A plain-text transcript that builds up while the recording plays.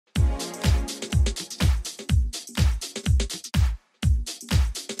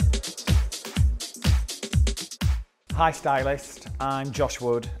Hi Stylist, I'm Josh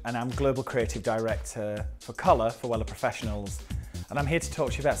Wood and I'm Global Creative Director for Colour for Wella Professionals, and I'm here to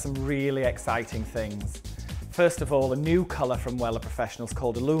talk to you about some really exciting things. First of all, a new colour from Wella Professionals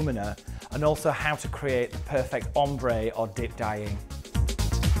called Illumina, and also how to create the perfect ombre or dip dyeing.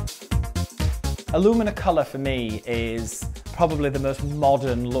 Illumina colour for me is probably the most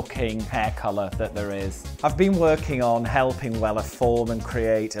modern looking hair colour that there is. I've been working on helping Wella form and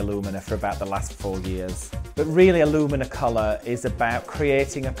create Illumina for about the last 4 years. But really Illumina colour is about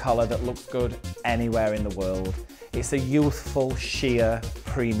creating a colour that looks good anywhere in the world. It's a youthful, sheer,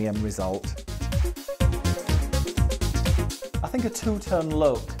 premium result. I think a two-tone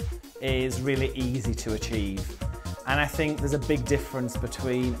look is really easy to achieve. And I think there's a big difference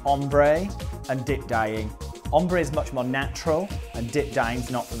between ombre and dip dyeing. Ombre is much more natural and dip dyeing is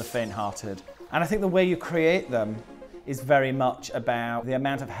not for the faint-hearted. And I think the way you create them is very much about the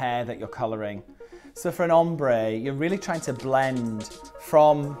amount of hair that you're colouring. So for an ombre, you're really trying to blend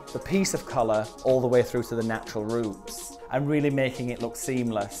from the piece of colour all the way through to the natural roots and really making it look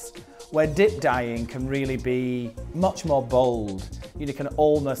seamless. Where dip dyeing can really be much more bold. You can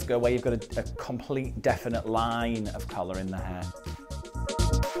almost go where you've got a complete definite line of colour in the hair.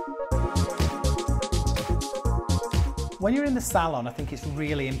 When you're in the salon, I think it's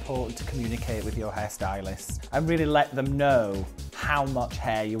really important to communicate with your hairstylist and really let them know how much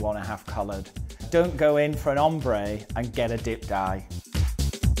hair you want to have coloured. Don't go in for an ombre and get a dip dye.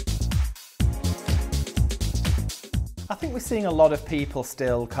 I think we're seeing a lot of people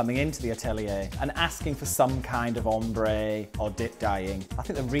still coming into the atelier and asking for some kind of ombre or dip dyeing. I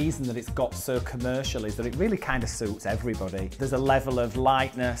think the reason that it's got so commercial is that it really kind of suits everybody. There's a level of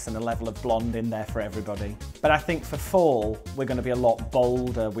lightness and a level of blonde in there for everybody. But I think for fall, we're going to be a lot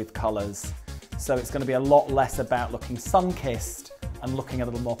bolder with colours. So it's going to be a lot less about looking sun-kissed and looking a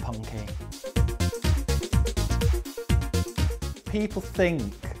little more punky. People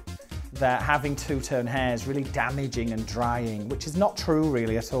think that having two-tone hair is really damaging and drying, which is not true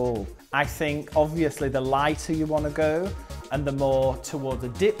really at all. I think obviously the lighter you want to go and the more towards a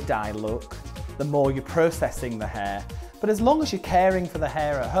dip dye look, the more you're processing the hair. But as long as you're caring for the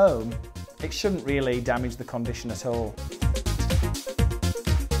hair at home, it shouldn't really damage the condition at all.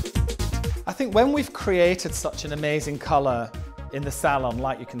 I think when we've created such an amazing colour in the salon,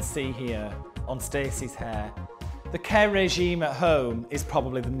 like you can see here on Stacey's hair, the care regime at home is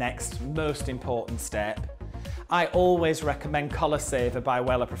probably the next most important step. I always recommend Colour Saver by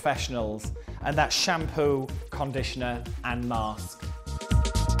Wella Professionals, and that's shampoo, conditioner and mask.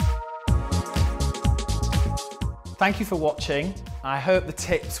 Thank you for watching. I hope the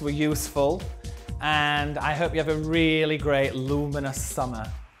tips were useful and I hope you have a really great luminous summer.